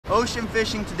ocean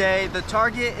fishing today. The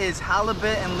target is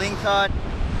halibut and lingcod.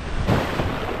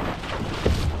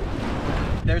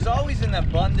 There's always an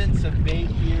abundance of bait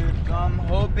here, so I'm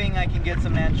hoping I can get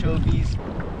some anchovies.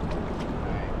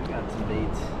 Alright, we got some bait.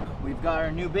 We've got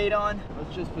our new bait on.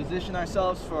 Let's just position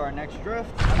ourselves for our next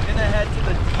drift. I'm gonna head to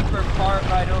the deeper part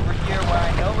right over here where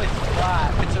I know it's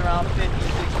flat. It's around 50, 60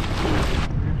 feet.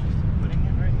 We're just putting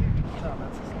it right here. Oh,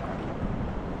 that's a snag.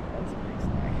 That's a big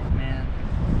snag. Man,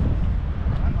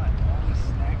 I'm like always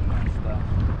snagging that stuff.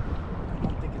 I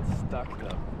don't think it's stuck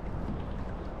though.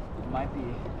 It might be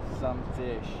some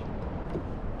fish.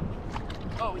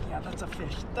 Oh yeah, that's a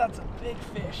fish. That's a big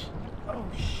fish. Oh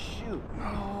shoot.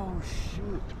 Oh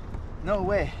shoot. No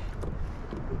way.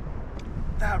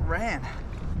 That ran.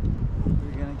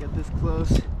 We're gonna get this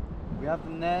close. We have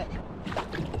the net.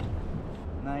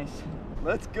 Nice.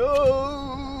 Let's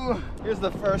go. Here's the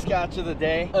first catch of the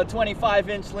day. A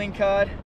 25-inch lingcod.